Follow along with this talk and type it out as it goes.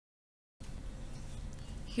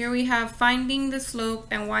Here we have finding the slope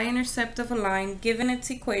and y-intercept of a line given its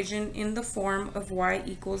equation in the form of y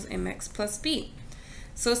equals mx plus b.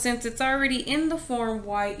 So since it's already in the form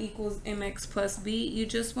y equals mx plus b, you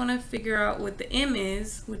just want to figure out what the m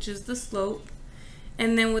is, which is the slope,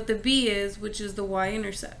 and then what the b is, which is the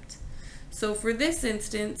y-intercept. So for this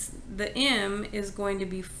instance, the m is going to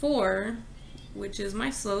be 4, which is my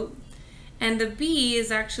slope, and the b is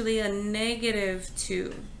actually a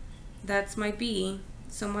 -2. That's my b.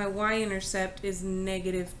 So my y-intercept is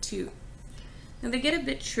 -2. Now they get a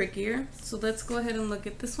bit trickier, so let's go ahead and look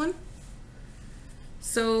at this one.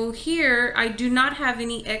 So here I do not have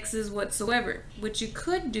any x's whatsoever. What you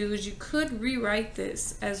could do is you could rewrite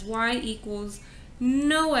this as y equals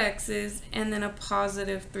no x's and then a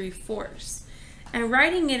 +3/4. And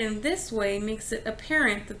writing it in this way makes it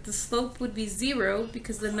apparent that the slope would be 0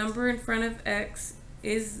 because the number in front of x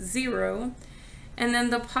is 0. And then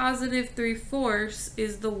the +3/4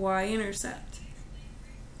 is the y-intercept.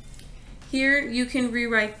 Here you can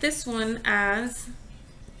rewrite this one as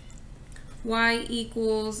y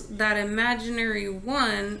equals that imaginary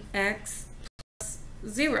 1 x plus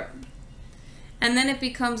 0. And then it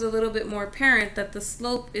becomes a little bit more apparent that the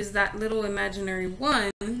slope is that little imaginary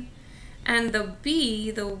 1, and the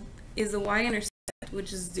b is the y-intercept,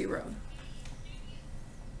 which is 0.